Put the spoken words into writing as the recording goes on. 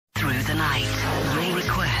Tonight, your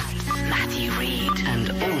requests, Matthew Reid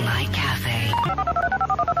and All Night Café.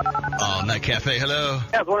 All Night Café, hello.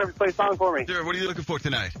 Yeah, I was wondering if you play a song for me. Sure, what are you looking for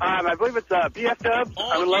tonight? I believe it's BF Dub.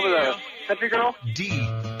 I'm in love with a country girl.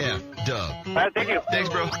 DF Dub. All right, thank you. Thanks,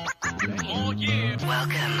 bro. Oh, yeah.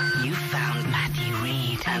 Welcome. You found Matthew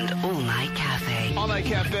Reid and All Night Café. All Night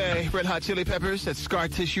Cafe, Red Hot Chili Peppers, that's Scar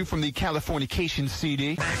Tissue from the Californication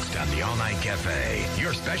CD. Next on the All Night Cafe,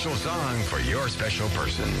 your special song for your special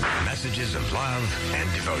person. Messages of love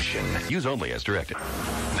and devotion. Use only as directed.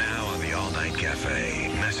 Now on the All Night Cafe,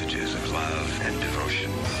 messages of love and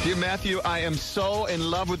devotion. Dear Matthew, I am so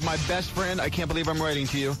in love with my best friend. I can't believe I'm writing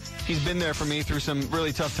to you. He's been there for me through some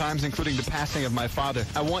really tough times, including the passing of my father.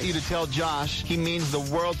 I want you to tell Josh he means the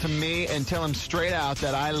world to me, and tell him straight out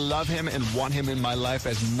that I love him and want him in my life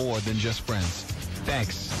as more than just friends.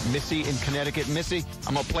 Thanks. Missy in Connecticut. Missy,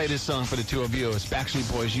 I'm going to play this song for the two of you. It's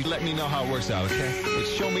Backstreet Boys. You let me know how it works out, okay?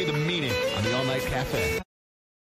 It's Show Me the Meaning on the All Night Cafe.